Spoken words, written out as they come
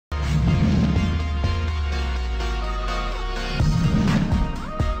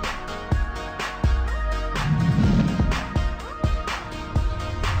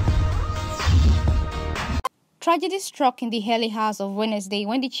tragedy struck in the early hours of Wednesday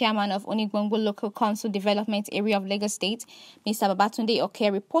when the chairman of Onigbongbo Local Council Development Area of Lagos State, Mr. Babatunde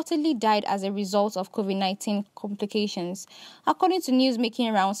reportedly died as a result of COVID-19 complications. According to news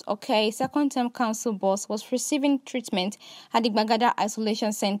making rounds, second-term council boss, was receiving treatment at the Gbagada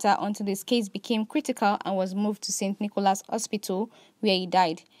Isolation Center until his case became critical and was moved to St. Nicholas Hospital, where he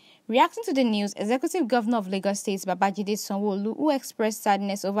died. Reacting to the news, Executive Governor of Lagos State, Sanwo-Olu, who expressed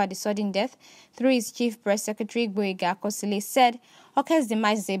sadness over the sudden death through his Chief Press Secretary, Boyega Akosile, said Oke's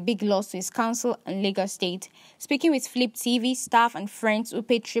demise is a big loss to his council and Lagos State. Speaking with Flip TV, staff and friends who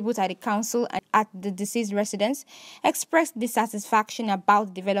paid tribute at the council and at the deceased residence, expressed dissatisfaction about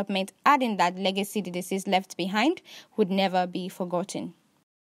the development, adding that the legacy the deceased left behind would never be forgotten.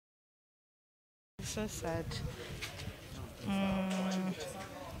 So sad.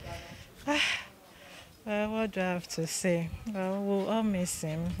 Well, what do I have to say? Well, we'll all miss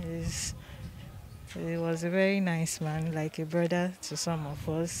him. He was a very nice man, like a brother to some of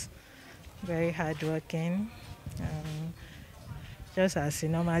us. Very hardworking. Just as he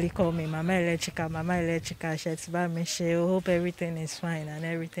normally called me, Mama Electrica, Shetba Michelle. Hope everything is fine and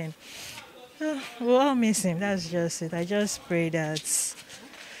everything. We'll all miss him. That's just it. I just pray that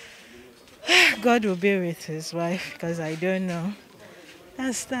God will be with his wife, because I don't know.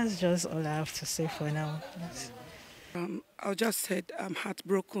 That's just all I have to say for now. I'll just say I'm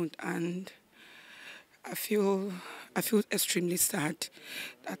heartbroken, and I feel extremely sad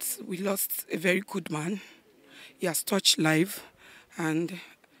that we lost a very good man. He has touched life, and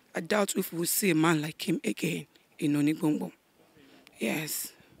I doubt if we'll see a man like him again in Onigbongbo.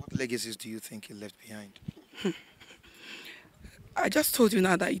 Yes. What legacies do you think he left behind? I just told you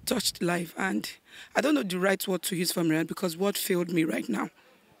now that he touched life, and I don't know the right word to use from him because word failed me right now.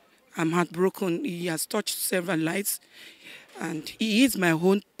 I'm heartbroken. He has touched several lives, and he is my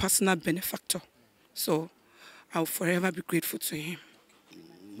own personal benefactor. So I'll forever be grateful to him.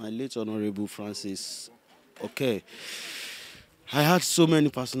 My late Honorable Francis, I had so many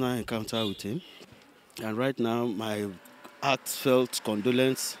personal encounters with him, and right now my heartfelt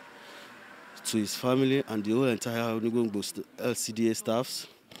condolence to his family and the whole entire Onigbongbo Lcda staffs.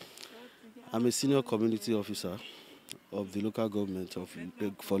 I'm a senior community officer of the local government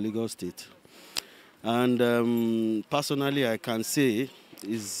for Lagos State. And personally, I can say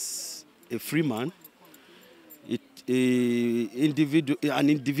he's a free man, an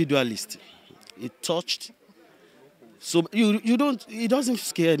individualist. He touched. So he doesn't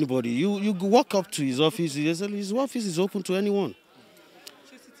scare anybody. You walk up to his office, his office is open to anyone.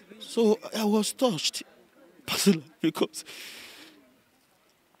 So I was touched personally because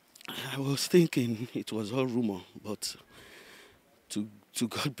I was thinking it was all rumor, but to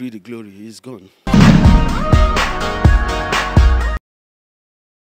God be the glory, he's gone.